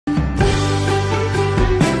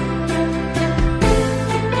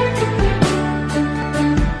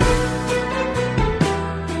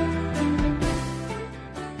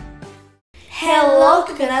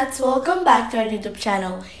Peanuts, welcome back to our YouTube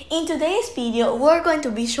channel. In today's video, we're going to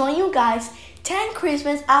be showing you guys 10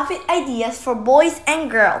 Christmas outfit ideas for boys and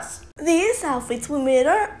girls. These outfits we made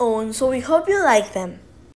our own, so we hope you like them.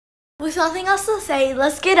 With nothing else to say,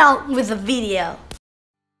 let's get on with the video.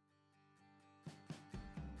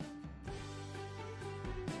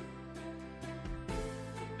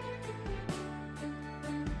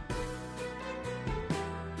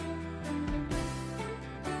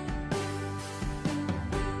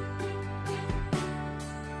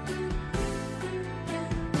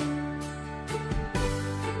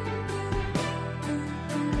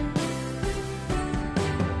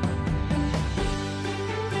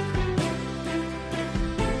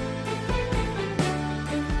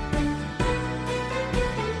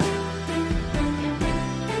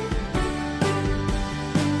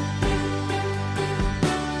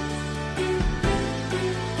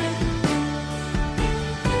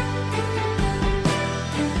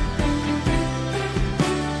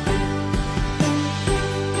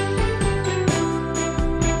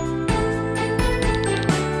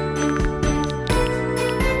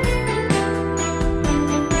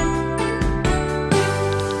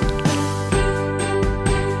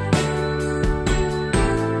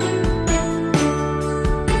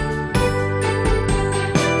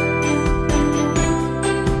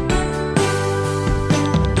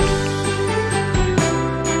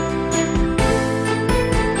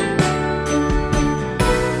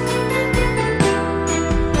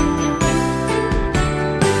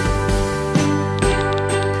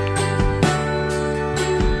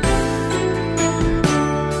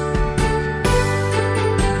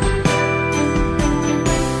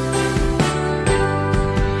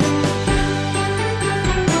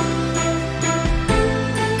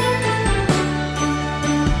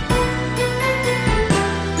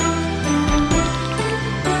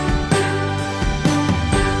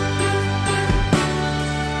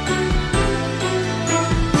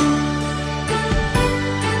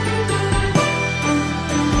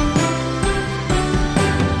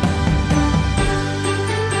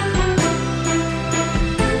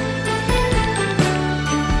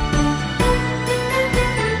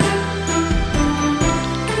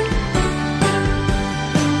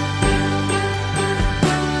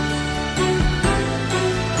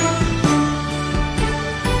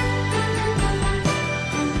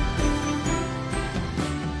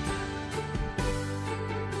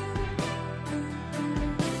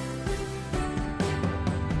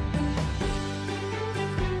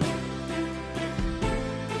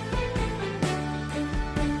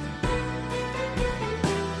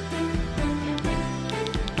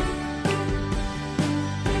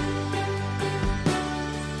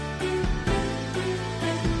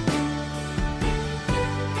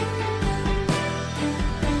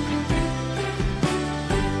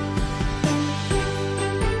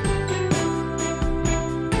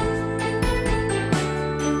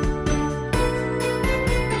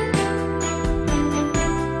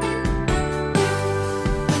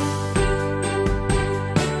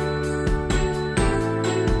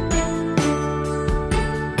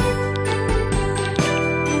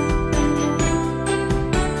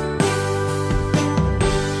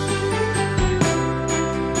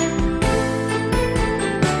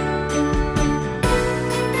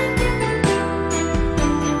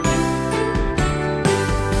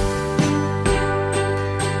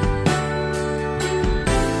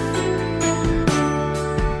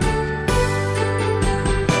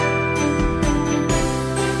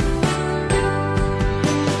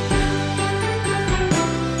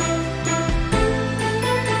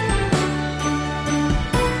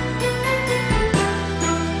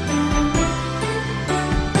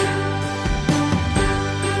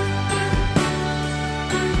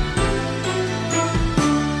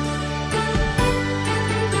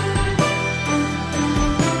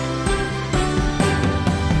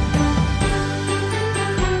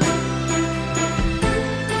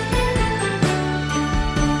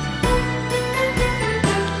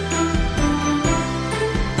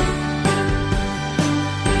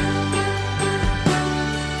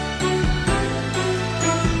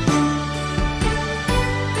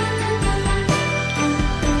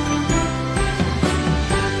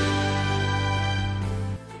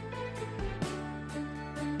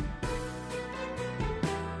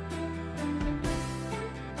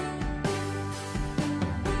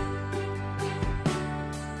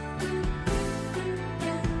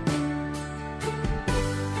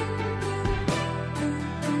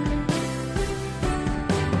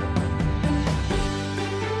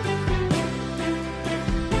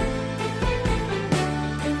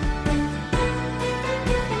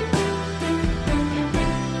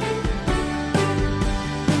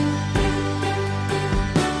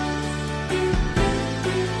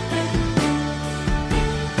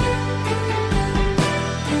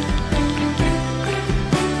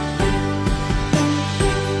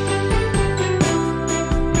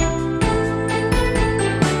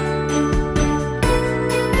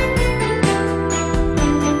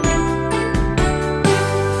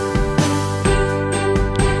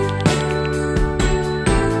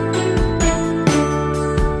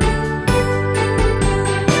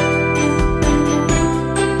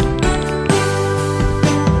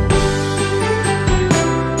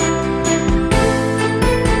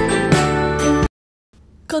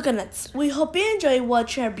 Coconuts, we hope you enjoyed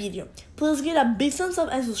watching our video. Please give a big thumbs up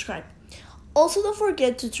and subscribe. Also, don't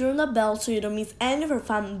forget to turn on the bell so you don't miss any of our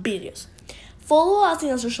fun videos. Follow us in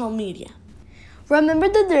our social media. Remember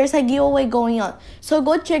that there's a giveaway going on, so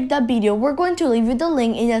go check that video. We're going to leave you the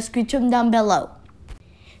link in the description down below.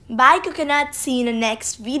 Bye, Coconuts. See you in the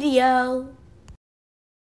next video.